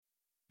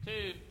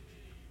2.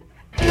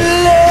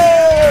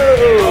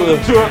 Hello!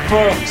 Welcome to it,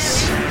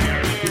 folks.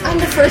 I'm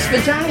the first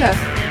vagina.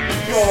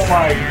 Oh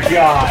my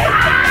god.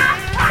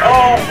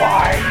 Oh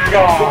my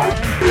god.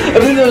 I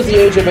think that was the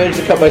age I managed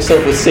to cut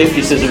myself with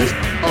safety scissors.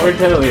 We're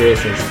totally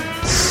racist.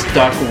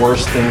 Stuck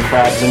worse than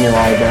crabs in your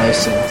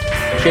eyebrows.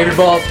 Shave your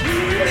balls.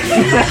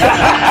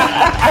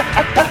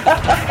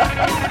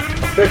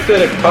 Fix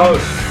it at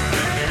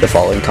post. The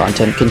following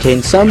content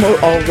contains some or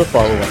all of the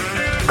following: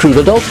 crude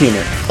adult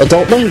humor,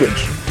 adult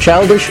language,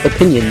 childish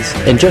opinions,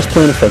 and just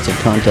plain offensive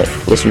content.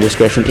 Listener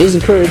discretion is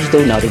encouraged,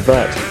 though not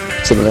advised.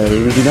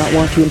 Similarly, we do not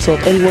want to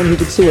insult anyone who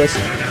could sue us,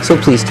 so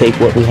please take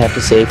what we have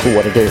to say for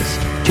what it is.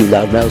 Two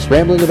loudmouths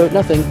rambling about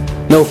nothing,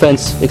 no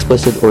offense,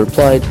 explicit or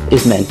implied,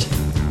 is meant.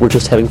 We're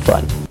just having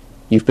fun.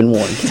 You've been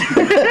warned.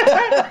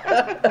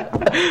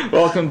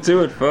 Welcome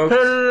to it, folks.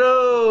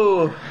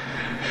 Hello!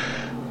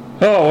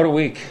 Oh, what a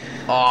week.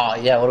 Aw,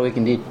 yeah, what a week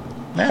indeed.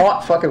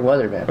 Hot fucking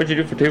weather, man. What'd you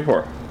do for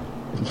 2-4?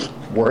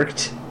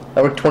 Worked.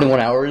 I worked 21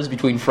 hours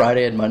between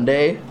Friday and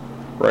Monday.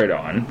 Right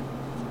on.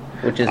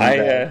 Which isn't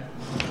bad.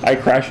 I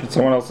crashed at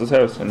someone else's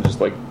house and just,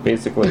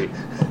 basically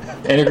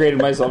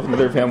integrated myself into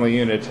their family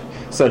unit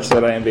such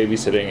that I am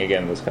babysitting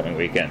again this coming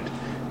weekend.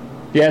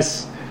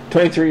 Yes,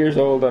 23 years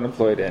old,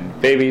 unemployed, and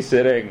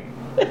babysitting.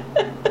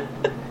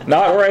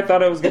 Not where I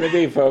thought I was going to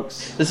be,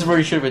 folks. This is where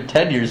you should have been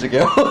 10 years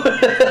ago.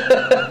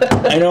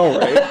 I know,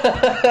 right?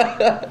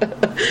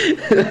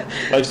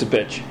 Life's a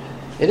bitch.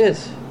 It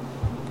is.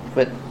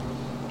 But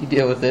you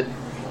deal with it.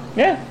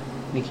 Yeah.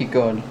 You keep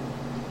going.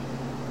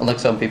 Unlike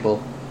some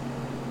people.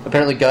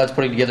 Apparently God's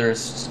putting together a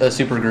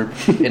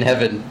supergroup in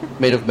heaven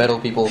made of metal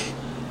people.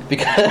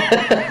 Because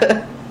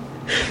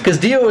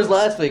Dio was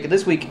last week, and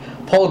this week,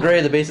 Paul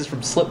Gray, the bassist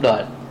from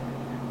Slipknot,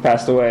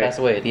 Passed away. passed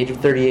away at the age of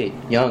 38.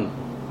 Young.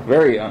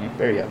 Very young.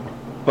 Very young.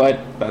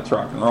 But that's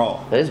rock and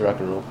roll. That is rock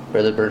and roll.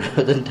 Rather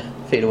than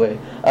fade away.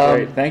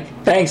 Right.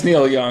 Thanks,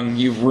 Neil Young.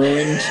 You've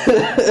ruined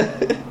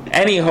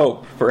any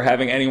hope for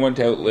having anyone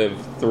to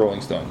outlive the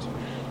Rolling Stones.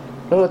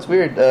 Oh, it's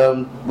weird.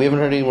 We haven't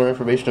heard any more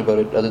information about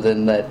it other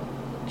than that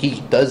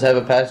he does have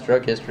a past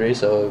drug history,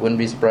 so it wouldn't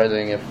be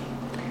surprising if...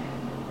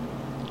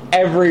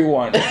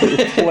 Everyone who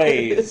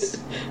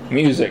plays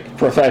music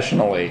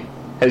professionally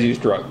has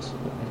used drugs.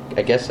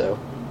 I guess so.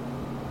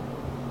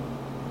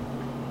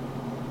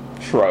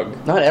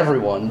 Shrug. Not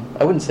everyone.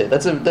 I wouldn't say.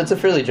 That's a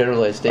fairly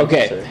generalized statement.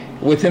 Okay, Sir.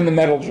 within the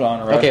metal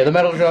genre. Okay, the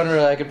metal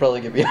genre I could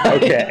probably get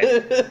behind.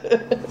 Okay.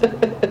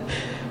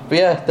 But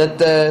yeah,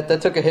 that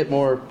took a hit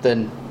more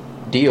than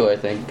Dio, I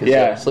think. Cause,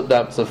 Yeah.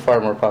 Slipknot's a far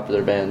more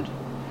popular band.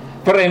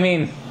 But I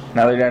mean,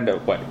 now they're down to,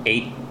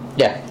 8?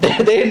 Yeah,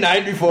 they had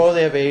 9 before,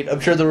 they have 8. I'm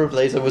sure they'll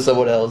replace it with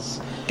someone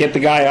else. Get the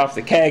guy off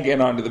the keg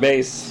and onto the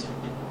bass.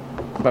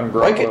 Let him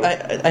grow I a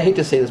little. hate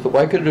to say this, but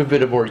why couldn't it have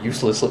been a more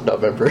useless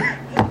Slipknot member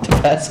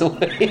to pass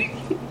away?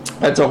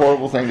 That's a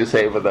horrible thing to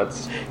say, but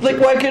that's... Like,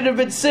 why couldn't it have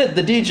been Sid,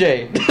 the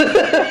DJ?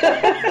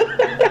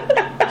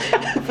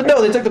 But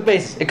no, they took the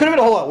bass. It could have been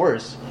a whole lot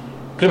worse.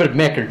 Could have been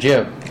Mick or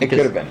Jim. It could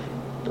have been.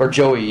 Or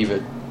Joey,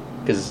 even.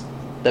 Because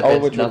that All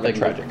of band's which would have nothing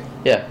been tragic.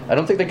 Yeah, I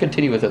don't think they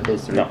continue with it,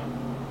 those three. No.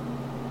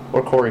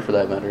 Or Corey, for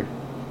that matter.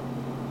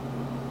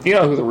 You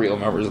know who the real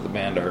members of the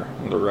band are.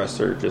 The rest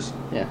are just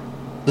Yeah.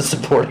 The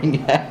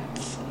supporting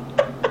acts.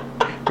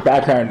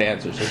 background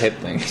dancers who hit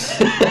things.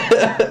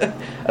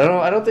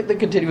 I don't think they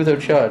continue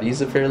without Sean.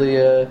 He's a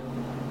fairly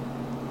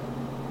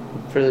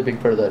big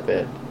part of that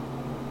band.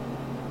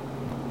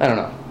 I don't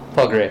know.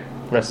 Paul Gray,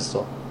 rest his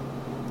soul.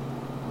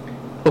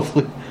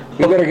 Hopefully.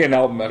 We better get an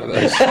album out of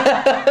this.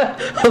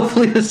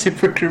 Hopefully the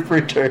supergroup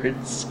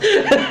returns.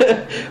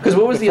 Because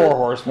what was The Four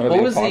Horsemen of the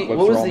Apocalypse what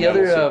was are all the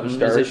other metal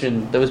superstars.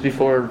 musician that was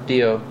before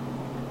Dio?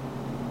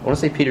 I want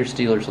to say Peter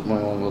Steele or something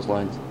along those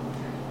lines.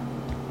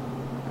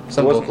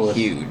 Some It wasn't vocalist.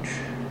 huge.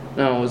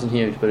 No, it wasn't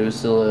huge, but it was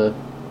still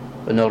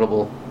a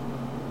notable.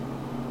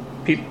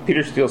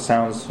 Peter Steele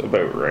sounds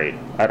about right.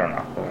 I don't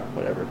know.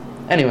 Whatever.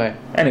 Anyway,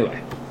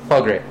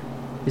 Paul Gray.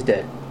 He's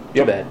dead.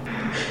 Yep. Too bad.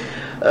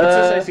 What's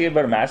this I see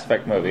about a Mass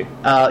Effect movie?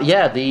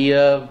 Yeah, the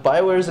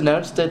BioWare's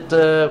announced that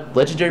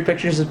Legendary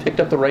Pictures has picked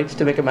up the rights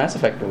to make a Mass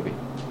Effect movie.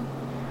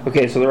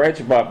 Okay, so the rights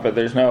are bought, but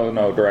there's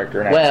no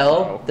director and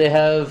Well, they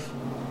have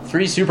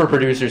 3 super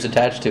producers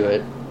attached to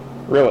it.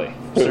 Really?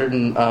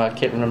 Certain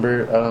can't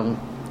remember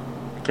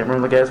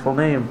the guy's full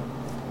name.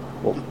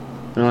 Well,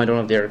 no, I don't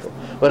have the article.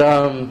 But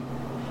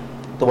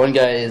the one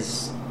guy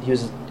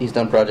he's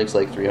done projects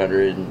like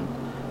 300 and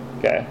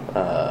Okay.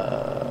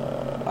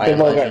 Iron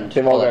Legend,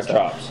 they've all that got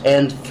stuff. chops.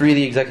 And 3 of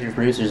the executive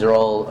producers are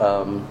all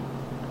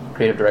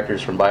creative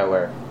directors from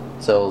BioWare,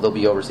 so they'll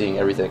be overseeing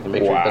everything and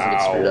make sure it doesn't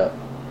get screwed up.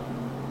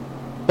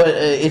 But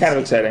it's kind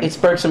of exciting. It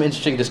sparked some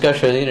interesting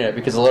discussion on the internet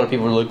because a lot of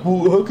people are like,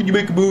 "Well, how can you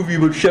make a movie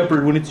about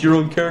Shepard when it's your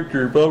own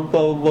character?" Blah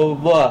blah blah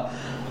blah.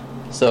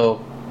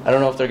 So I don't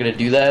know if they're going to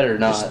do that or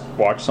not. Just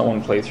watch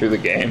someone play through the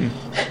game.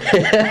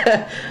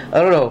 I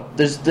don't know.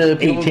 There's the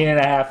 18 and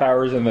a half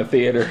hours in the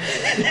theater.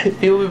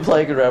 People have been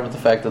playing around with the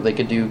fact that they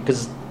could do,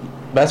 because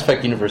Mass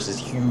Effect universe is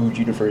a huge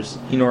universe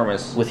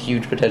Enormous. with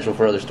huge potential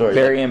for other stories.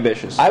 Very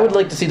ambitious. I would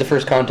like to see the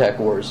First Contact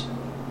Wars.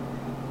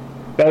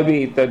 That'd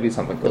be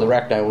something Or cool. the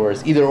Rachni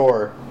Wars. Either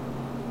or.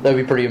 That'd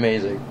be pretty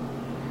amazing.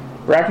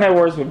 Rachni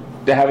Wars would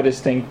have a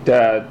distinct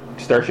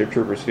Starship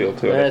Troopers feel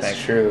to it, I That's think.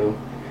 true.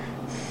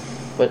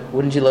 But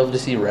wouldn't you love to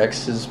see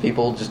Rex's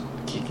people just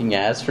kicking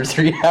ass for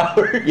 3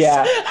 hours?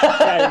 Yeah,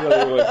 I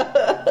really would.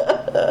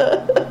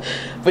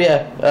 But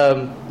yeah,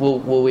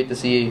 we'll wait to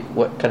see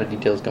what kind of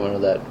details come out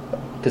of that.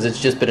 Because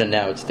it's just been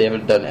announced. They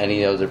haven't done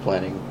any of their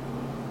planning.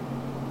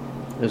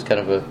 It was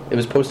it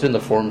was posted in the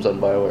forums on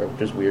BioWare,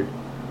 which is weird.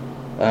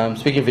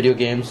 Speaking of video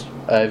games,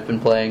 I've been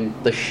playing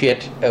the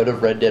shit out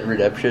of Red Dead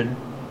Redemption.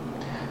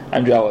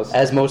 I'm jealous.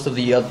 As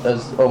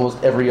as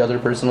almost every other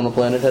person on the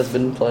planet has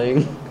been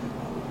playing.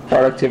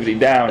 Productivity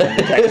down in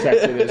the tech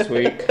sector this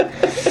week.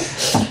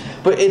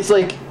 But it's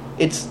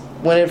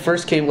when it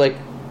first came, I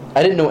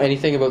didn't know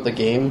anything about the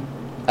game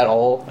at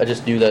all. I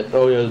just knew that,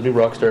 there's a new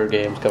Rockstar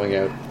game's coming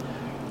out.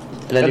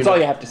 And That's all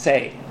you have to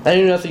say. I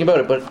knew nothing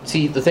about it, but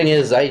see, the thing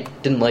is, I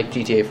didn't like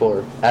GTA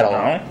 4 at all.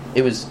 No?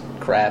 It was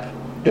crap.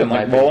 Didn't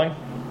like bowling?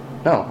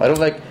 No, I don't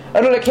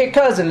like, hey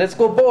cousin, let's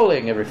go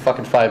bowling every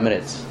fucking 5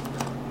 minutes.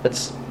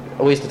 That's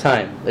a waste of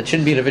time. That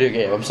shouldn't be in a video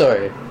game, I'm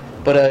sorry.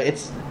 But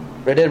it's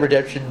Red Dead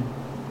Redemption.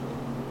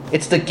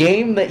 It's the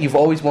game that you've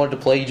always wanted to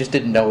play, you just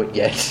didn't know it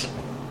yet.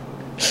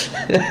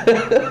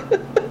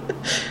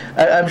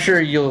 I'm sure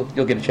you'll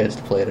get a chance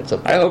to play it at some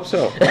point. I hope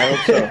so.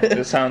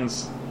 This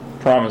sounds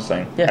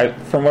promising. Yeah.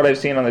 From what I've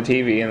seen on the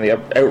TV and the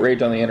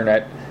outrage on the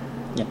internet.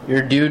 Yeah.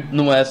 You're a dude in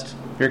the West.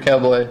 You're a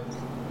cowboy.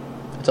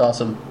 It's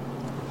awesome.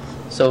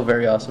 So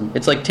very awesome.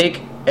 It's like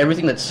take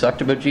everything that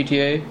sucked about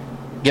GTA,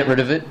 get rid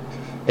of it,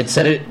 and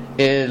set it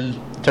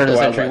in turn of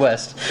the century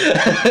West.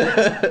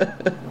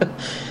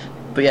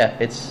 But yeah,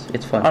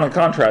 it's fun. On a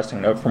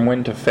contrasting note, from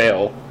win to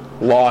fail,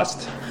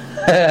 Lost.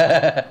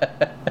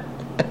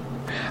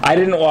 I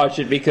didn't watch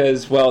it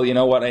because, well, you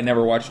know what? I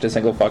never watched a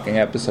single fucking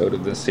episode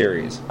of this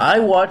series. I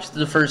watched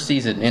the first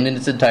season in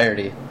its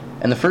entirety.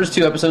 And the first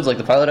 2 episodes,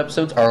 the pilot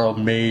episodes, are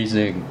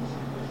amazing.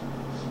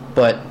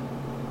 But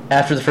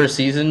after the first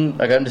season,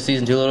 I got into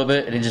season 2 a little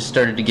bit, and it just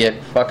started to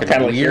get fucking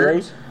kind of weird.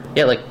 Like Heroes?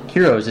 Yeah, like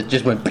Heroes. It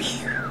just went...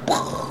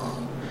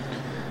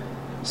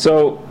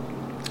 So,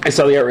 I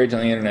saw the outrage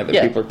on the internet that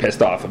Yeah. people are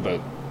pissed off about.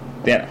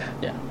 Yeah.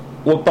 Yeah.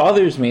 What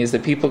bothers me is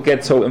that people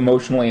get so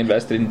emotionally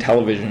invested in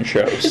television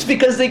shows. Just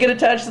because they get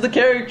attached to the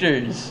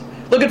characters.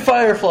 Look at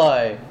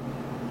Firefly.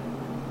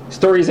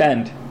 Stories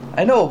end.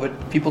 I know,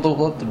 but people don't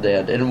want them to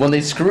end. And when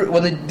they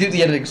do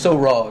the ending so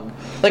wrong,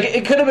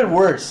 it could have been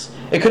worse.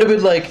 It could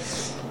have been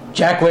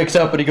Jack wakes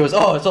up and he goes,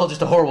 "Oh, it's all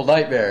just a horrible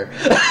nightmare."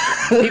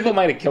 People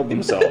might have killed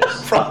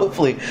themselves.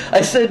 Probably. I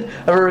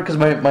remember because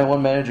my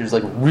one manager is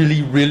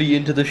really, really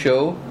into the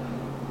show,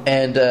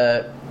 and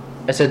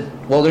I said,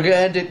 well, they're going to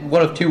end it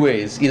one of 2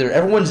 ways. Either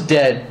everyone's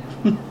dead,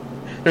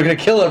 they're going to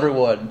kill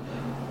everyone.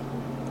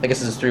 I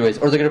guess it's 3 ways.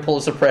 Or they're going to pull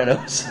the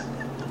Sopranos.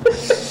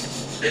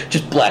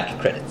 Just black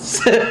credits.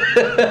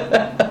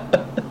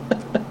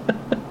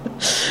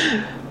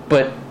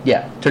 But,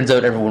 yeah, turns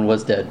out everyone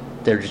was dead.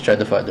 They were just trying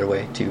to find their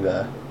way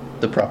to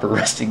the proper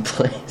resting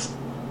place.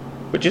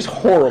 Which is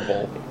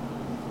horrible.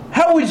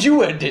 How would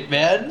you end it,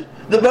 man?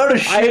 The amount of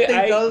shit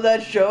they've done in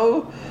that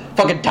show?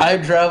 Fucking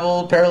time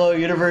travel, parallel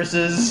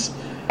universes...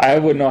 I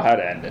wouldn't know how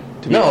to end it.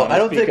 To be honest,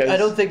 I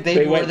don't think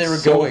they knew where they were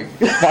going.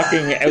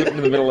 Fucking out in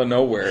the middle of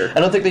nowhere. I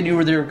don't think they knew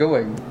where they were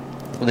going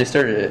when they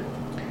started it.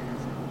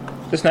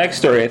 This next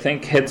story, I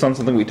think, hits on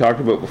something we talked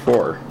about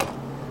before.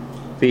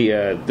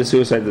 The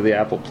suicide of the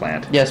Apple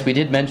plant. Yes, we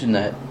did mention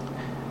that.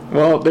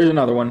 Well, there's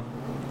another one.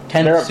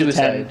 10th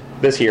suicide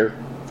 10 this year.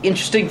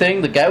 Interesting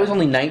thing, the guy was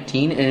only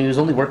 19 and he was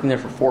only working there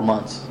for 4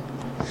 months.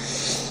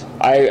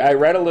 I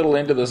read a little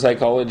into the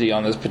psychology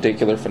on this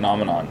particular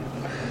phenomenon.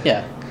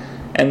 Yeah.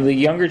 And the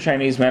younger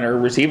Chinese men are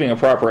receiving a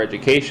proper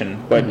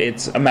education, but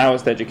it's a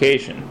Maoist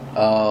education.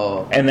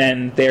 Oh. And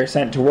then they're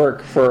sent to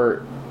work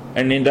for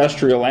an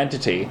industrial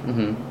entity,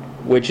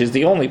 which is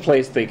the only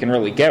place they can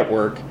really get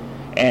work,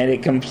 and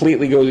it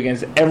completely goes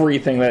against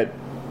everything that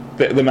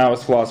the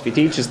Maoist philosophy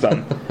teaches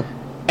them.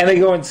 And they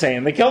go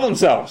insane. They kill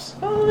themselves.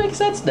 Oh, that makes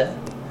sense now.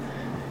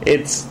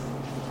 It's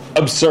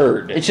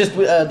absurd. It's just,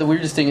 the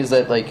weirdest thing is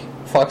that,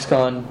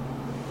 Foxconn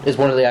is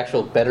one of the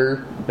actual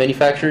better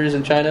manufacturers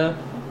in China,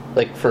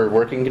 for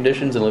working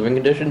conditions and living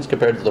conditions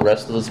compared to the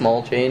rest of the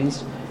small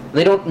chains. And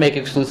they don't make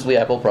exclusively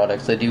Apple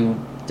products. They do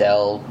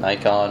Dell,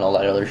 Nikon, all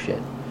that other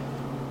shit.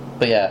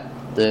 But yeah,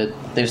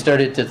 they've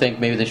started to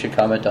think maybe they should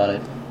comment on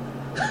it.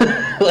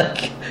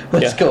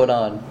 What's going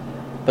on?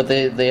 But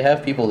they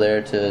have people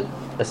there to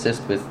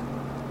assist with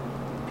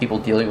people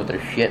dealing with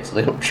their shit so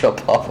they don't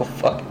jump off a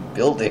fucking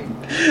building.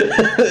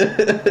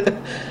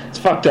 It's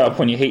fucked up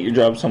when you hate your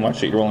job so much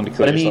that you're willing to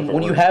kill yourself.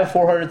 When you have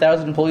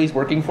 400,000 employees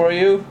working for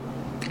you...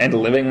 And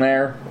living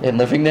there.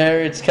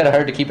 It's kind of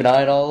hard to keep an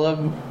eye on all of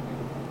them.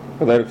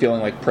 Without it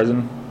feeling like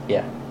prison.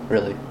 Yeah,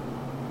 really.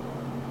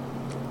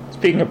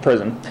 Speaking of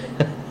prison.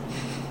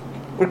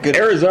 We're good.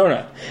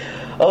 Arizona.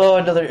 Oh,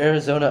 another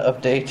Arizona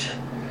update.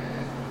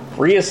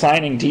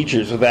 Reassigning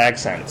teachers with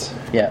accents.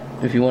 Yeah,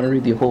 if you want to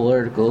read the whole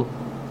article.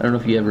 I don't know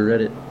if you ever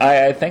read it.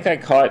 I think I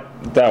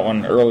caught that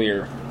one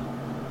earlier.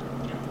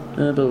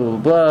 Blah, blah, blah,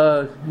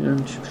 blah.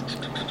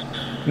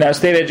 Now,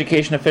 state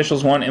education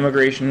officials want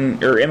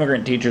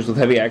immigrant teachers with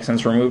heavy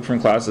accents removed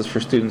from classes for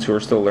students who are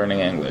still learning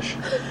English.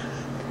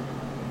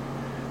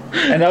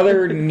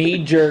 Another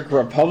knee-jerk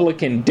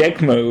Republican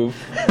dick move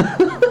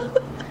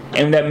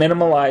aimed at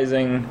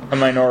minimalizing a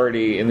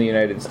minority in the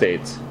United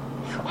States.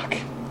 Fuck.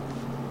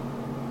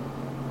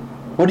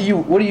 What do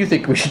you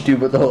think we should do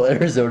about the whole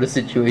Arizona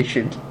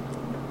situation?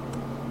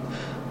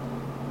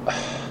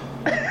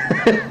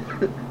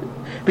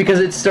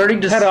 Because it's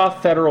starting to cut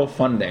off federal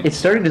funding. It's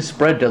starting to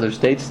spread to other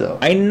states, though.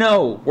 I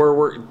know.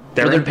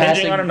 They're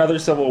impinging on another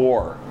civil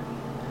war.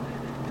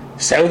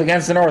 South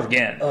against the North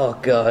again. Oh,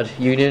 God.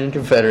 Union and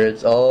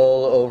Confederates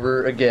all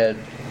over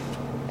again.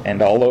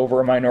 And all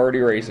over a minority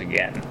race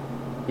again.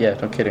 Yeah,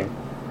 no kidding.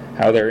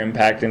 How they're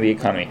impacting the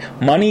economy.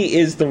 Money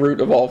is the root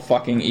of all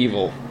fucking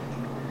evil.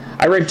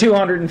 I read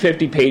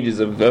 250 pages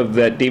of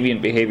that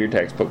deviant behavior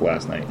textbook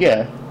last night.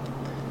 Yeah.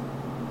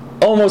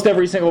 Almost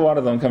every single one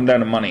of them come down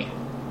to money.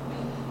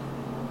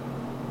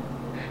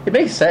 It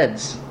makes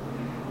sense.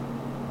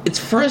 It's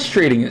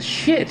frustrating as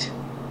shit.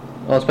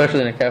 Well,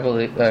 especially in a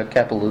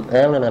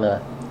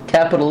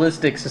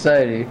capitalistic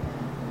society.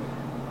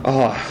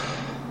 Oh.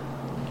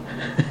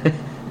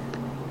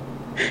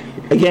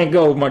 I can't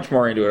go much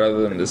more into it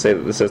other than to say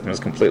that the system is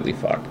completely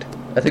fucked.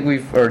 I think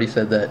we've already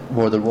said that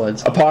more than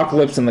once.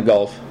 Apocalypse in the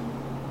Gulf.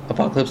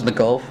 Apocalypse in the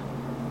Gulf?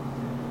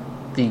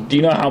 Do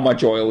you know how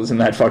much oil is in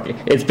that fucking...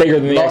 It's bigger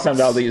than the Exxon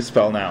Valdez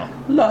spill now.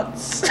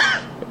 Lots.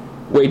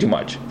 Way too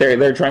much.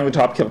 They're trying the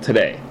top kill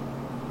today.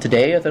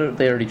 Today? I thought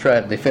they already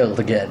tried. They failed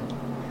again.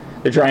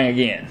 They're trying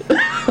again.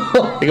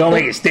 They're gonna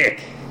make it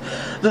stick.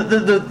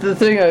 The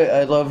thing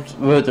I loved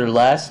about their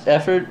last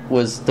effort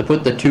was to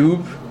put the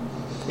tube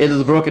into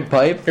the broken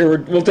pipe.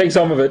 Here, we'll take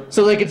some of it.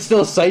 So they can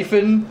still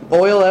siphon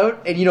oil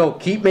out and,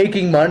 keep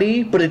making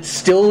money, but it's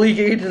still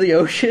leaking into the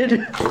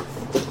ocean.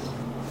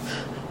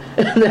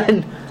 And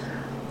then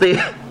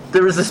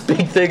there was this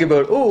big thing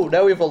about,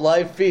 now we have a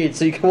live feed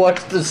so you can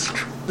watch the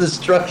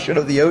destruction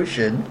of the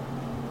ocean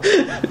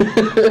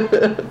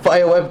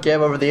via webcam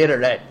over the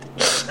internet.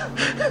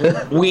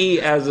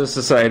 We, as a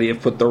society,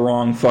 have put the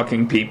wrong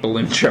fucking people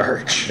in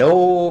charge.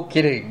 No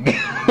kidding.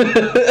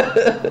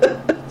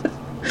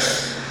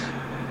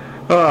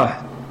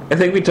 I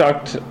think we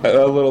talked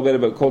a little bit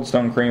about Cold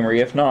Stone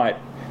Creamery. If not,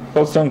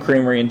 Cold Stone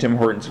Creamery and Tim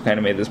Hortons have kind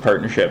of made this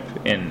partnership.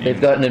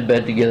 They've gotten in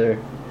bed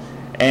together.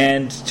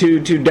 And to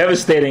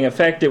devastating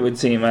effect, it would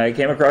seem. I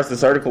came across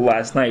this article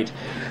last night.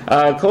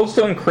 Cold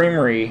Stone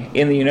Creamery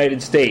in the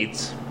United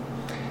States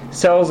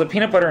sells a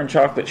peanut butter and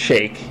chocolate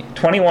shake,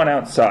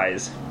 21-ounce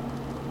size,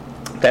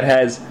 that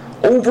has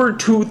over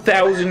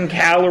 2,000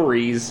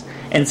 calories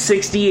and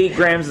 68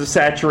 grams of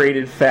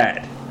saturated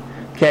fat.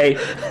 Okay?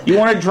 You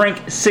want to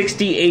drink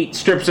 68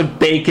 strips of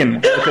bacon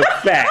with the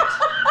fat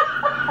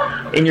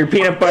in your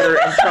peanut butter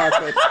and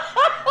chocolate.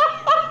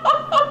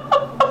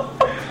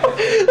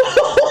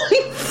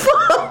 Holy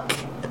fuck!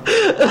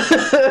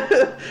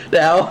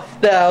 Now.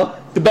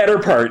 The better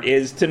part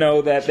is to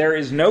know that there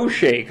is no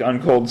shake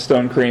on Cold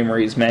Stone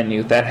Creamery's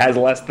menu that has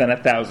less than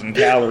 1,000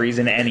 calories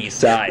in any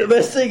size. The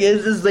best thing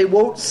is they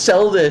won't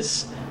sell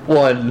this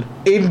one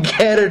in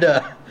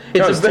Canada.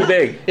 It's too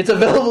big. It's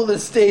available in the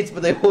States,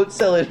 but they won't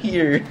sell it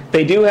here.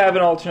 They do have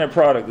an alternate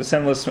product, the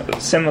sinless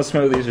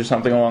smoothies or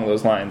something along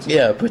those lines.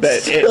 Yeah, but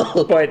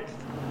still. But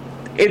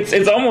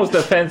it's almost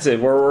offensive.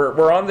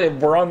 We're on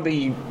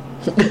the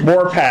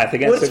warpath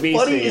against the BC.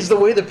 What's funny is the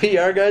way the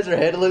PR guys are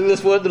handling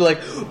this one. They're like,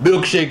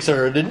 milkshakes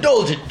are an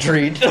indulgent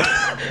treat.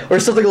 Or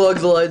something along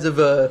the lines of,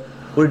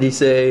 what did he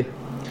say?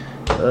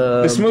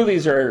 The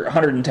smoothies are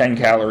 110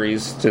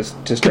 calories to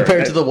start.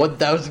 Compared to the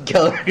 1,000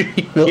 calorie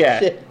milkshake.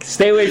 Yeah,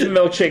 stay away from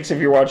milkshakes if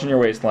you're watching your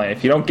waistline.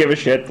 If you don't give a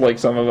shit like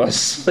some of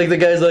us. Like the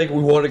guy's like,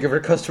 we want to give our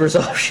customers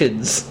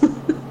options.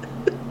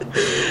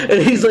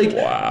 And he's like,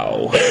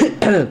 wow.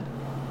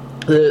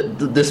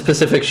 The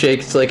specific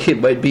shake, it's like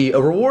it might be a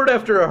reward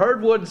after a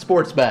hard-won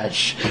sports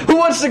match. Who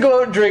wants to go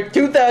out and drink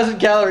 2,000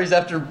 calories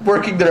after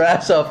working their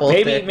ass off all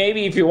day?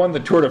 Maybe if you won the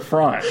Tour de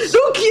France.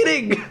 No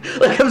kidding!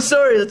 Like, I'm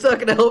sorry, that's not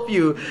going to help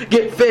you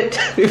get fit.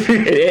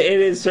 It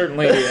is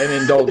certainly an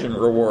indulgent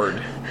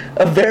reward.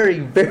 A very,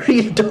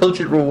 very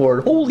indulgent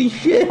reward. Holy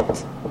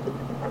shit!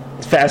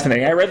 It's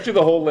fascinating. I read through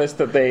the whole list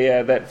that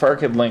that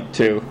Fark had linked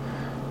to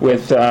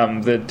with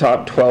the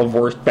top 12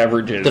 worst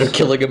beverages. That are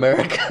killing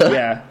America.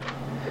 Yeah.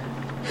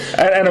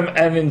 And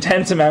an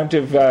intense amount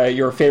of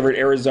your favorite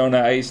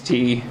Arizona iced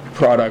tea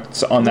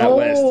products on that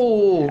list.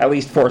 At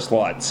least 4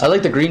 slots. I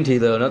like the green tea,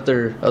 though, not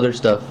their other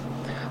stuff.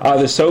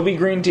 The Sobe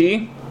green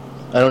tea.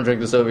 I don't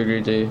drink the Sobe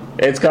green tea.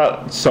 It's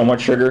got so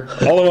much sugar.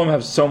 All of them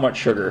have so much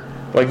sugar.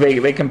 Like,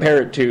 they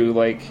compare it to,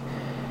 like,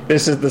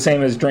 this is the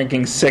same as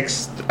drinking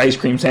 6 ice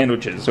cream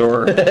sandwiches.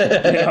 Or,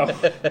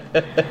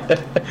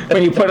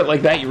 when you put it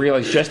like that, you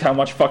realize just how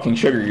much fucking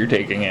sugar you're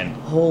taking in.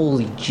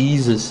 Holy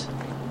Jesus.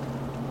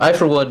 I,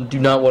 for one, do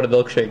not want a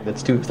milkshake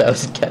that's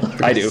 2,000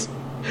 calories. I do.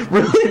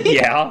 Really?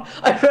 Yeah.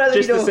 I'd rather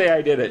just to say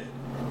I did it.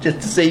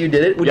 just to say you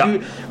did it? Would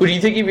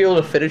you think you'd be able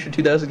to finish a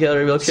 2,000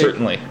 calorie milkshake?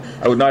 Certainly.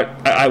 I would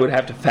not. I would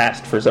have to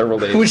fast for several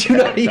days. Would you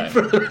not eat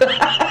for the...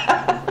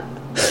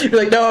 You're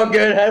like, no, I'm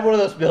good. I had one of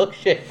those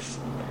milkshakes.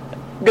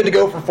 I'm good to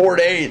go for 4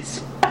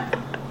 days.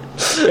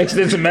 Mixed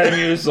in some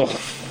Metamucil.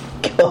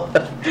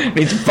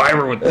 Need some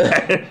fiber with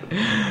that.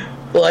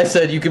 Well, I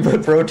said you could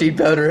put protein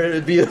powder in it.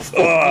 It'd be a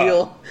full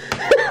meal.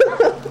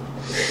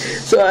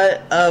 So,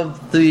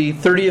 the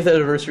 30th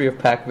anniversary of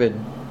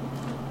Pac-Man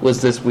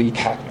was this week.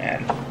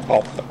 Pac-Man.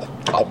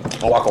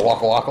 Waka, waka,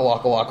 waka,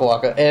 waka, waka,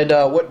 waka. And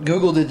what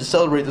Google did to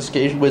celebrate this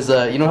occasion was,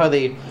 you know how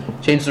they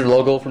change their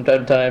logo from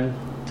time to time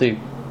to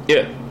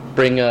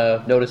bring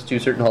notice to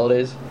certain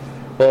holidays?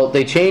 Well,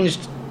 they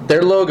changed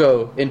their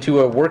logo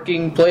into a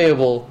working,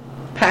 playable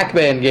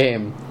Pac-Man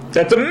game.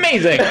 That's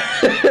amazing!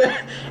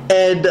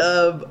 And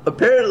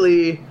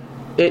apparently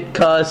it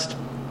cost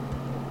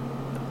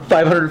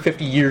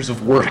 550 years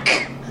of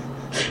work.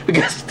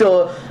 Because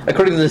still,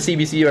 according to the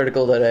CBC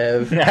article that I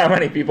have... How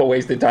many people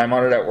wasted time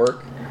on it at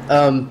work?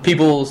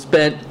 People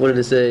spent, what did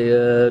it say?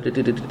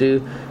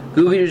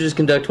 Google users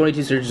conduct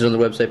 22 searches on the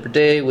website per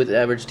day, with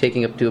average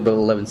taking up to about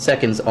 11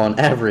 seconds on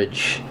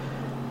average.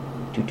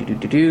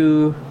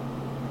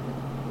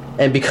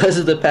 And because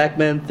of the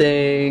Pac-Man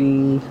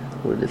thing...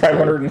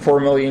 504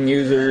 million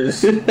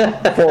users,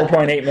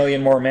 4.8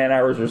 million more man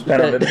hours were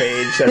spent on the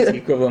page. That's the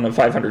equivalent of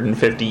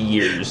 550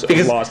 years of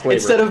lost labor.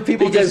 Instead of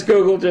people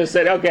Google just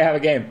said, okay, have a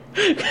game.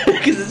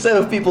 Because instead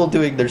of people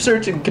doing their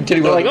search and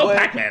continuing like, oh,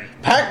 Pac-Man.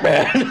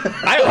 Pac-Man.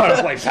 I know how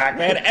to play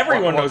Pac-Man.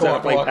 Everyone knows how to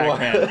play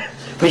Pac-Man.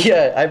 But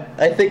yeah,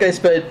 I think I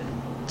spent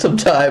some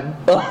time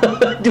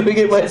doing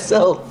it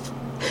myself.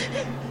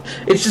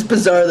 It's just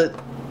bizarre that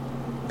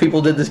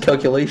people did this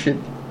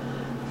calculation.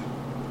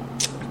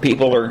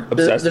 People are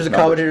obsessed. There's a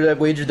commentator that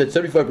wagered that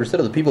 75%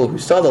 of the people who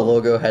saw the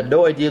logo had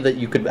no idea that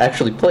you could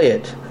actually play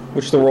it.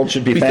 Which the world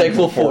should be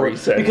thankful for, he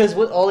said. Because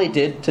all they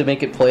did to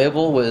make it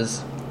playable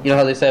was, you know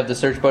how they say have the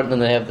search button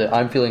and they have the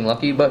I'm feeling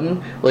lucky button?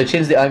 Well, they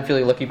changed the I'm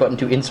feeling lucky button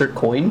to insert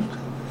coin.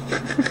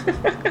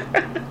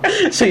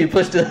 So you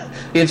push the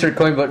insert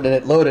coin button and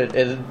it loaded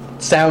and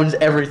it sounds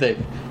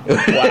everything.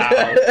 Wow.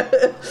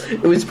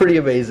 It was pretty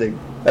amazing.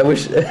 I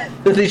wish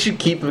they should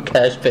keep a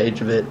cache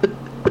page of it.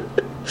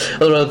 I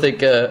don't think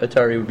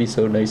Atari would be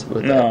so nice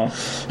about that. No,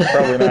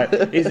 probably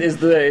not. Is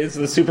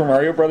the Super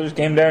Mario Brothers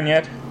game down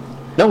yet?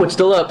 No, it's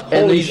still up.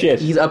 Holy and shit.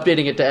 He's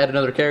updating it to add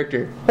another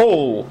character.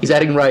 Oh. He's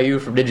adding Ryu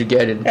from Ninja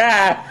Gaiden.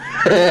 Ah!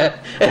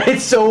 And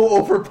it's so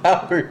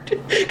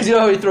overpowered. Because you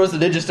know how he throws the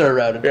Ninja Star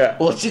around? Yeah.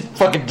 Well, it's just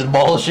fucking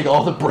demolishing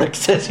all the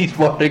bricks as he's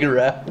wandering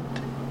around.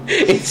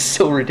 It's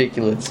so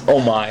ridiculous.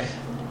 Oh my.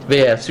 But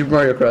yeah, Super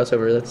Mario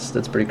crossover,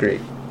 that's pretty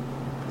great.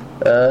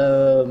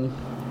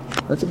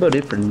 That's about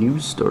it for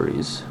news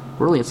stories.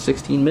 We're only at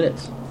 16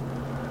 minutes.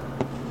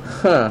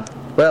 Huh.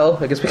 Well,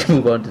 I guess we can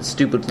move on to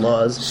stupid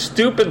laws.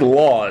 Stupid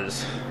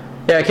laws.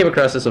 Yeah, I came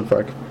across this on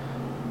Fark.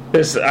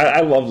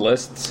 I love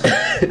lists.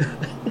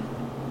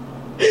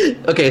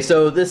 Okay,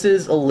 so this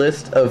is a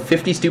list of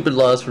 50 stupid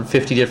laws from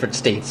 50 different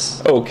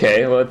states.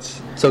 Okay,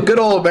 let's... So good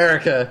old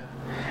America.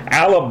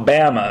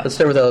 Alabama. Let's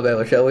start with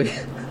Alabama, shall we?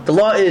 The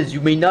law is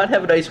you may not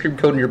have an ice cream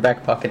cone in your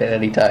back pocket at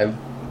any time.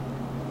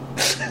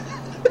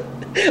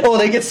 Oh,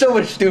 they get so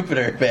much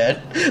stupider,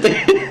 man.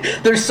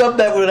 There's some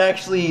that would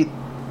actually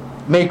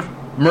make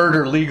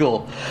murder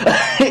legal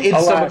in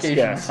some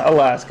occasions.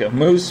 Alaska.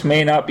 Moose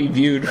may not be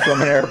viewed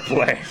from an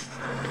airplane.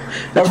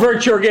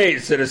 Avert your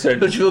gaze, citizen.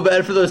 Don't you feel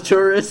bad for those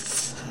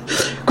tourists?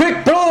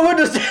 Quick, put all the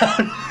windows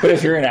down! But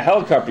if you're in a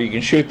helicopter, you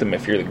can shoot them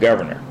if you're the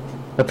governor.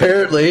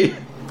 Apparently.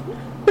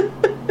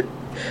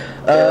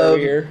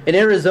 In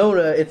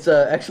Arizona, it's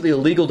actually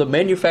illegal to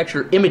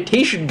manufacture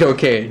imitation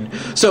cocaine.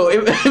 So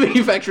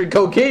manufacturing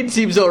cocaine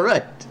seems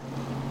alright.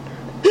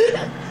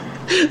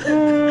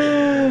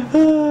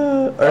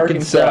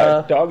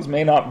 Arkansas. Dogs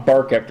may not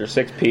bark after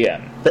 6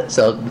 p.m.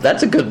 So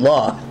that's a good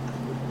law.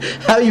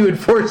 How do you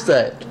enforce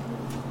that?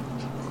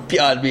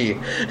 Beyond me.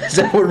 Is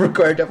that one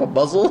required to have a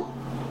muzzle?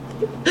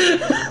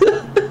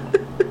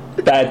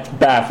 That's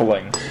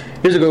baffling.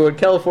 Here's a good one.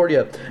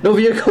 California. No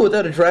vehicle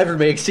without a driver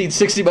may exceed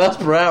 60 miles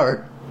per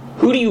hour.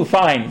 Who do you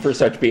fine for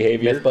such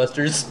behavior?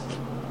 Mythbusters.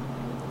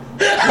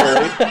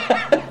 Really?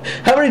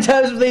 How many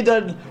times have they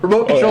done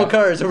remote control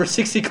cars over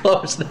 60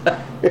 kilometers an hour?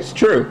 It's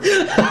true.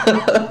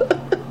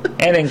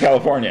 And in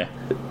California.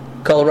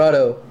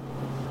 Colorado.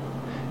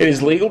 It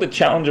is legal to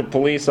challenge a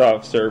police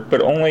officer,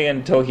 but only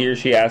until he or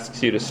she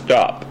asks you to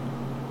stop.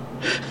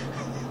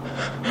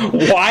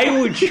 Why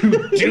would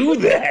you do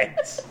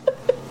that?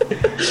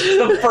 It's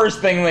the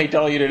first thing they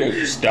tell you to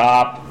do.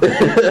 Stop.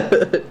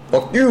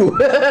 Fuck you.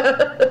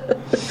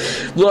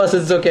 Law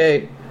says it's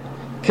okay.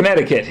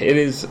 Connecticut. It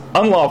is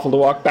unlawful to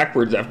walk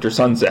backwards after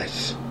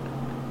sunset.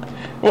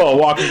 Well,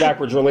 walking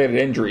backwards related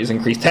injuries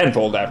increase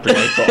tenfold after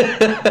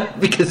nightfall.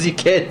 Because you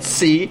can't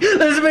see. That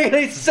doesn't make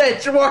any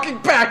sense. You're walking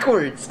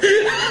backwards.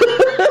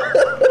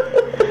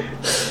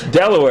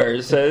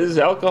 Delaware says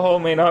alcohol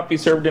may not be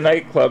served in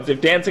nightclubs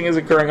if dancing is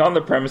occurring on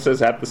the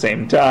premises at the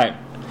same time.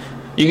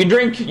 You can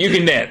drink, you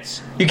can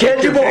dance. You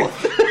can't do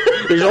both.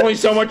 There's only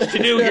so much to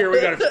do here.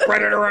 We gotta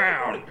spread it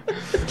around.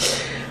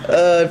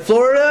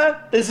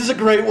 Florida, this is a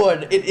great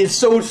one. It is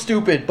so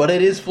stupid, but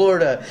it is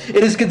Florida.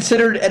 It is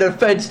considered an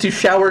offense to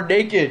shower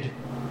naked.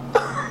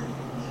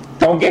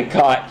 Don't get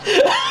caught.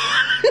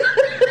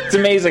 It's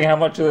amazing how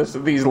much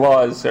of these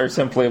laws are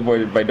simply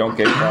avoided by don't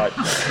get caught.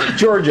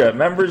 Georgia,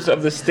 members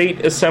of the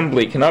state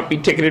assembly cannot be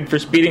ticketed for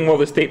speeding while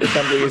the state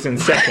assembly is in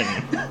session.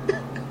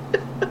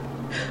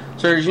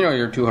 Sir, you know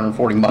you're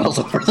 240 miles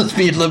over the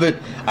speed limit.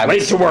 I'm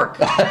late to work.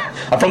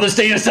 I'm from the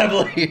state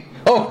assembly.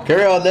 Oh,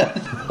 carry on then.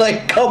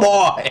 Like, come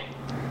on.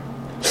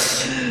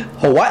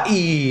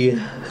 Hawaii.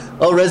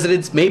 All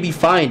residents may be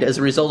fined as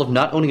a result of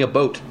not owning a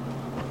boat.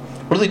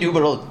 What do they do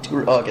about all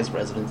the I guess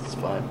residents is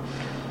fine.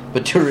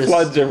 But tourists...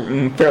 Floods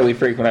are fairly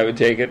frequent, I would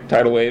take it.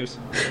 Tidal waves.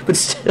 But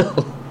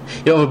still,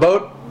 you don't have a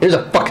boat? Here's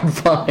a fucking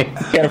fine.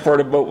 Can't afford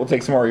a boat, we'll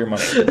take some more of your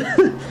money.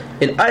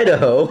 In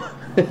Idaho...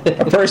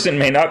 A person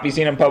may not be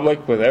seen in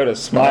public without a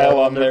smile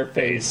on their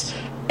face.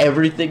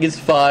 Everything is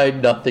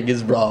fine, nothing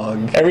is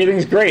wrong.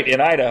 Everything's great in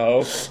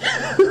Idaho.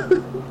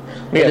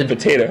 We have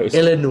potatoes.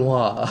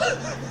 Illinois,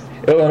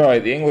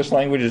 the English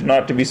language is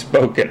not to be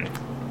spoken.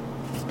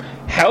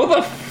 How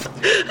the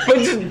But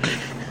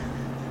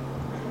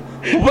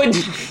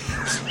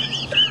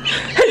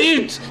how do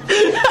you...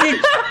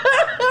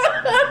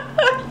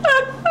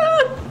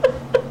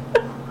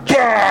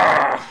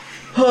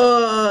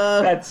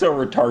 That's so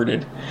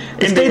retarded.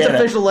 The state's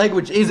official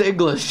language is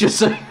English, just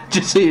so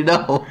you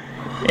know.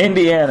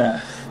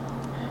 Indiana.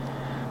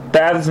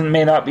 Baths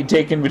may not be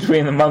taken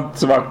between the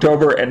months of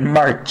October and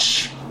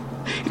March.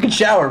 You can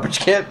shower, but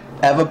you can't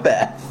have a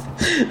bath.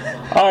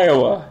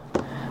 Iowa.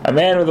 A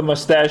man with a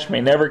mustache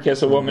may never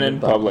kiss a woman in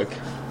public.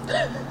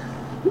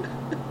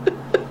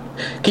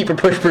 Keep your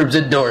push brooms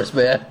indoors,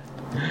 man.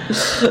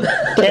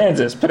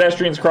 Kansas.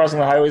 Pedestrians crossing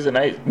the highways at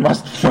night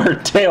must wear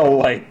tail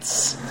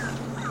lights.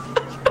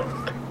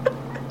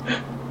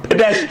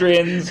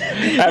 Pedestrians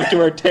have to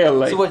wear tail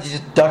lights. So what, you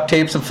just duct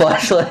tape some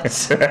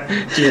flashlights? To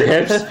your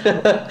hips?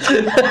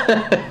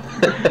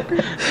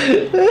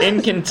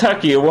 In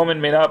Kentucky, a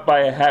woman may not buy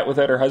a hat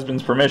without her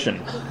husband's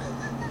permission.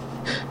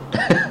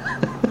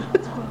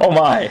 Oh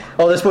my.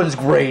 Oh, this one's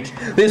great.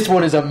 This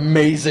one is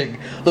amazing.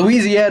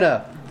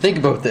 Louisiana. Think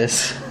about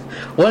this.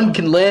 One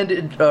could land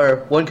in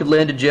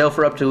jail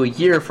for up to a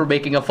year for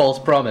making a false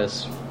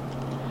promise.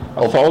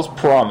 A false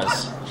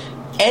promise.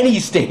 Any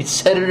state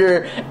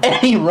senator,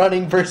 any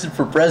running person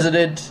for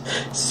president.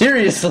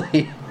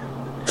 Seriously.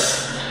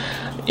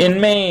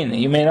 In Maine,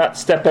 you may not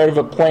step out of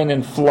a plane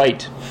in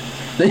flight.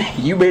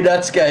 You may not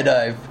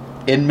skydive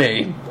in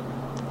Maine.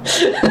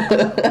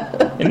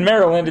 In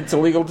Maryland, it's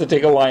illegal to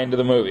take a lion to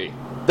the movie.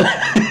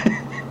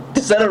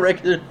 Is that a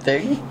regular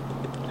thing?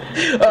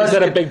 Is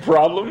that a big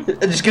problem?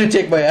 I'm just going to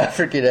take my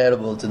African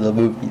animal to the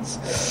movies.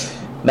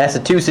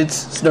 Massachusetts,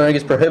 snoring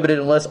is prohibited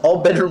unless all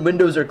bedroom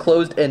windows are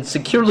closed and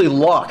securely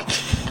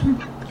locked.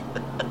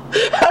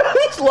 How do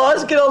these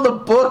laws get on the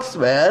books,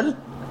 man?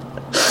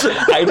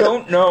 I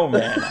don't know,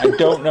 man. I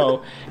don't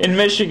know. In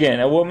Michigan,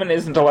 a woman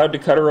isn't allowed to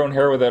cut her own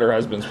hair without her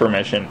husband's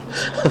permission.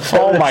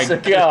 Oh my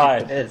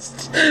god.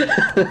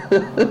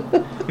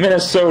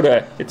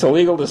 Minnesota, it's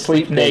illegal to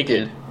sleep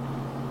naked.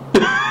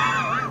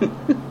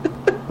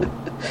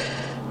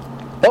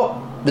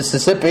 Oh,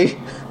 Mississippi.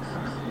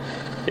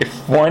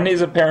 If one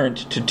is a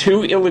parent to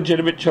two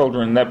illegitimate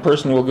children, that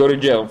person will go to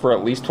jail for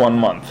at least 1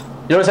 month.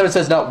 You notice how it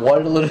says not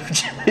one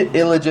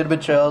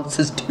illegitimate child? It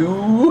says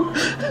two?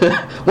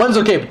 One's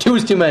okay, but two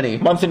is too many.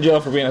 Month in jail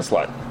for being a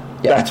slut.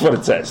 Yep. That's what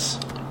it says.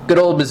 Good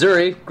old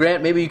Missouri.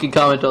 Grant, maybe you can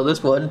comment on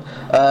this one.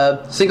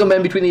 Single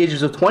men between the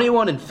ages of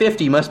 21 and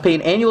 50 must pay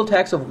an annual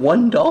tax of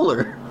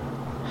 $1.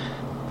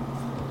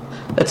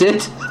 That's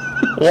it?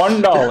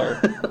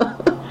 $1.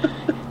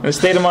 In the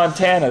state of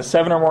Montana,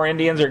 7 or more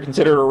Indians are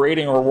considered a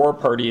raiding or war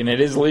party, and it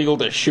is legal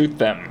to shoot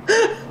them.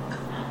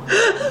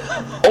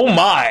 Oh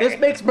my! This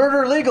makes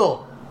murder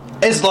legal,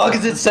 as long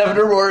as it's 7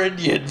 or more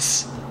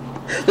Indians.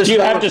 Do you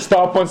have to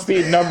stop once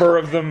the number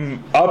of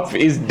them up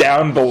is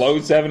down below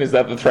 7? Is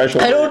that the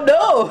threshold? I don't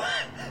know.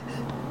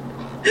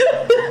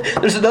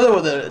 There's another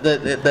one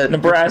that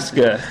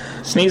Nebraska.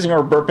 Sneezing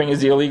or burping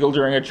is illegal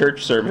during a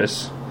church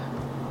service.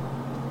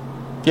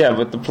 Yeah,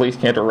 but the police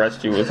can't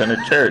arrest you within a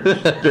church.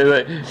 They're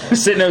like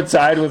sitting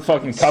outside with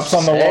fucking cups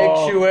on the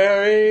wall.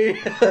 Sanctuary.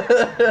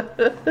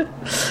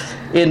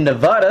 In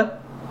Nevada,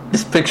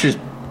 this picture's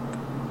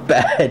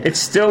bad. It's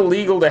still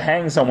legal to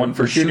hang someone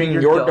for shooting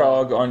your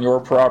dog on your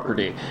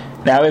property.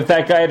 Now, if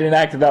that guy had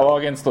enacted that law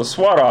against those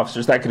SWAT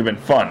officers, that could have been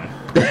fun.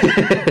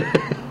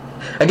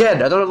 Again,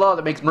 another law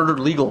that makes murder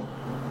legal.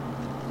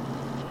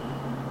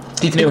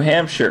 New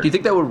Hampshire. Do you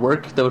think that would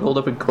work? That would hold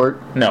up in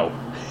court? No.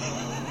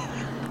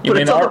 You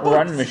may not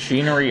run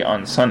machinery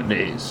on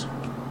Sundays.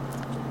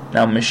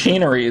 Now,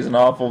 machinery is an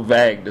awful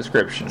vague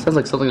description. Sounds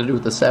like something to do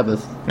with the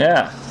Sabbath.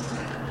 Yeah.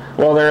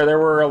 Well, there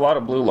were a lot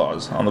of blue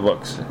laws on the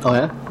books. Oh,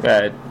 yeah?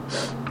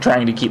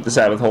 Trying to keep the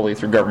Sabbath holy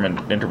through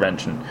government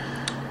intervention.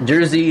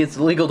 Jersey, it's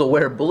illegal to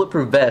wear a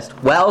bulletproof vest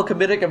while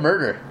committing a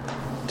murder.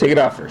 Take it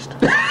off first.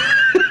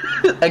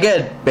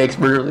 Again, makes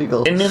murder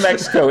legal. In New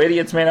Mexico,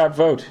 idiots may not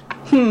vote.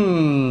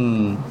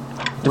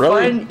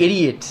 Define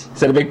idiot. Is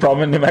that a big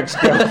problem in New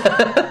Mexico?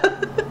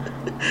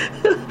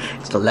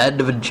 It's the land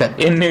of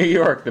enchantment. In New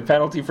York, the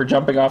penalty for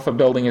jumping off a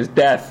building is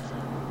death.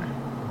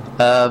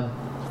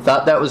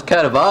 Thought that was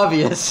kind of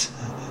obvious.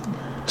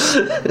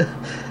 In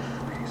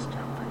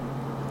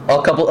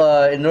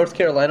North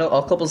Carolina,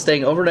 all couples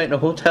staying overnight in a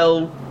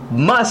hotel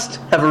must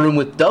have a room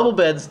with double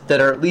beds that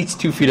are at least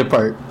 2 feet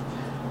apart.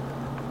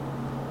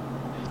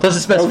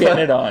 Doesn't specify. No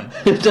getting it on.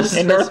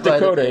 In North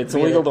Dakota, it's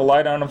illegal to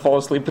lie down and fall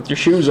asleep with your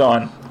shoes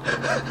on.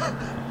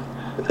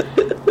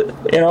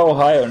 In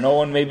Ohio, no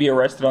one may be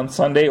arrested on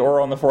Sunday or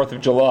on the 4th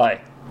of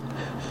July.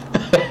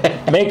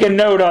 Make a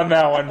note on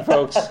that one,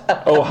 folks.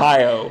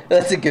 Ohio.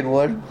 That's a good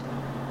one.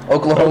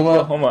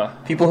 Oklahoma.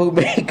 People who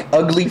make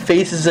ugly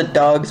faces at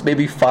dogs may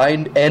be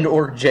fined and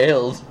or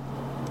jailed.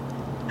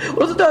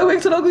 What if the dog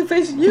makes an ugly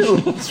face at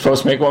you? It's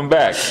supposed to make one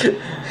back.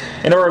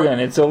 In Oregon,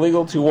 it's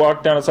illegal to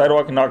walk down a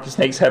sidewalk and knock a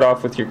snake's head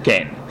off with your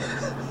cane.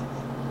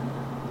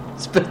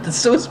 It's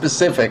so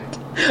specific.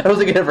 I don't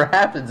think it ever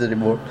happens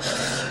anymore.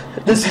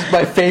 This is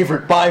my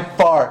favorite by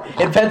far.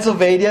 In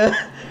Pennsylvania,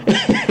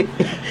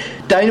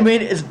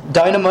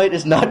 dynamite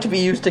is not to be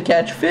used to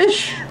catch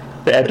fish.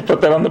 They had to put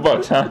that on the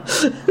books, huh?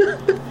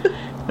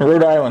 In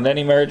Rhode Island,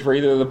 any marriage where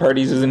either of the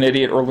parties is an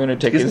idiot or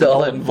lunatic is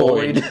null and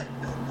void.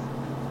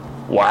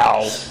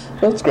 Wow.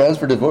 That's grounds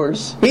for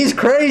divorce. He's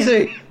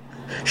crazy!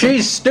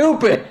 She's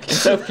stupid! In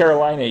South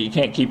Carolina, you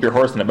can't keep your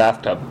horse in a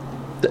bathtub.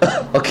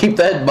 I'll keep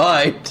that in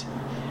mind.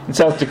 In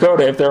South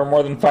Dakota, if there are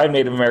more than 5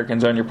 Native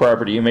Americans on your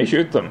property, you may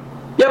shoot them.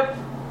 Yep.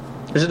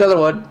 There's another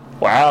one.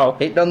 Wow.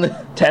 Hating on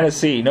the...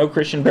 Tennessee, no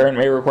Christian parent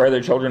may require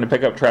their children to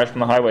pick up trash from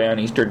the highway on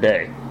Easter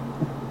Day.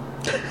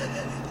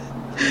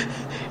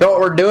 You know what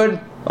we're doing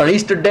on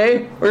Easter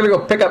Day? We're going to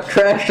go pick up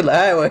trash on the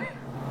highway.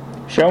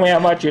 Show me how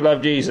much you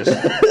love Jesus.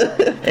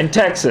 In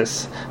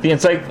Texas, the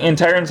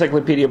entire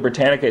Encyclopedia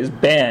Britannica is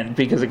banned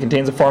because it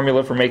contains a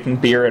formula for making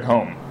beer at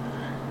home.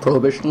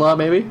 Prohibition law,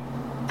 maybe?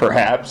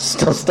 Perhaps.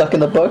 Still stuck in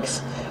the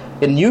books?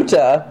 In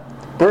Utah,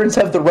 birds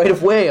have the right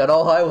of way on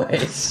all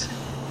highways.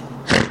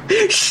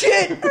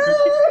 Shit!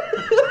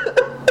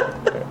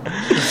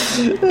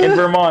 In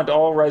Vermont,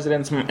 all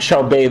residents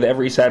shall bathe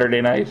every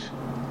Saturday night.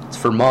 It's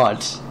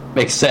Vermont.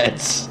 Makes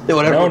sense. No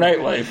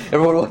nightlife.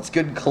 Everyone wants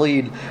good and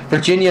clean.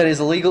 Virginia, it is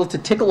illegal to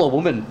tickle a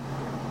woman.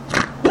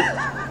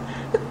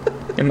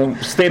 In the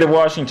state of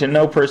Washington,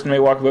 no person may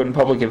walk about in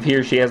public if he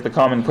or she has the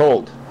common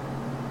cold.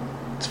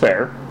 It's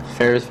fair.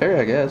 Fair is fair,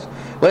 I guess.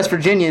 West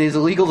Virginia, it is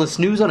illegal to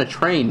snooze on a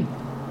train.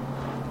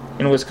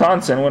 In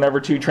Wisconsin,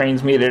 whenever 2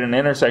 trains meet at an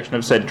intersection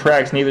of said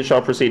tracks, neither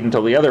shall proceed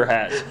until the other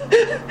has.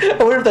 I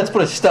wonder if that's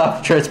put a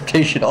stop to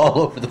transportation all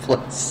over the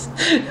place.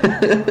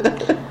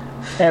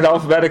 And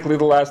alphabetically,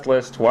 the last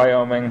list,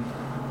 Wyoming.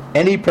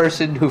 Any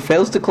person who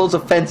fails to close a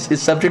fence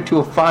is subject to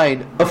a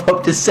fine of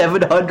up to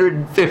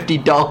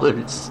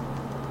 $750.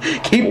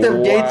 Keep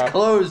them gates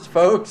closed,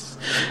 folks.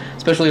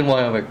 Especially in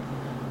Wyoming.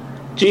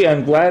 Gee,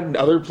 I'm glad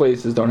other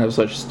places don't have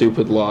such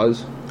stupid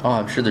laws. Oh,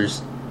 I'm sure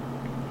there's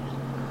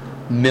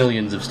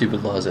millions of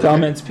stupid laws out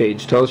Comments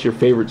page, tell us your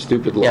favorite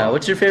stupid law. Yeah,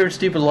 what's your favorite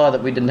stupid law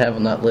that we didn't have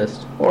on that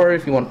list? Or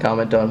if you want to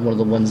comment on one of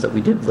the ones that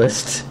we did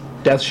list.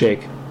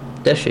 Deathshake.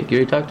 Deathshake, you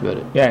already talked about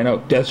it. Yeah, I know.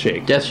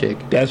 Deathshake.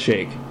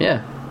 Deathshake.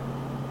 Yeah.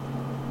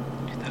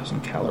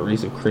 2,000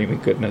 calories of creamy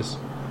goodness.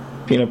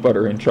 Peanut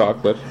butter and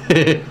chocolate.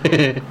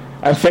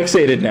 I'm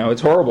fixated now.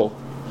 It's horrible.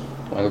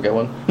 Want to go get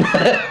one?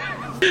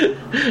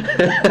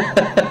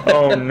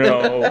 Oh,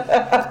 no.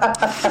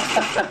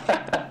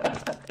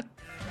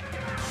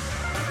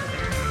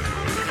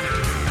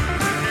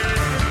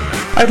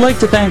 I'd like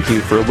to thank you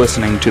for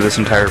listening to this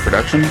entire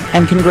production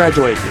and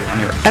congratulate you on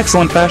your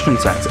excellent fashion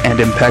sense and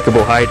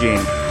impeccable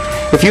hygiene.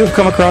 If you have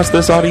come across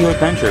this audio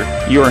adventure,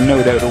 you are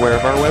no doubt aware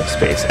of our web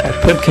space at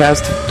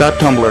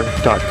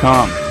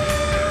PBcast-208-Tumblr.com.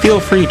 Feel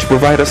free to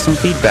provide us some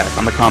feedback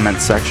on the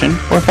comments section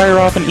or fire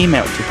off an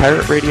email to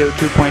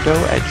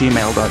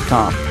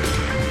pirateradio2.0@gmail.com.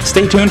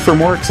 Stay tuned for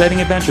more exciting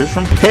adventures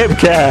from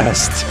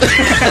PBcast!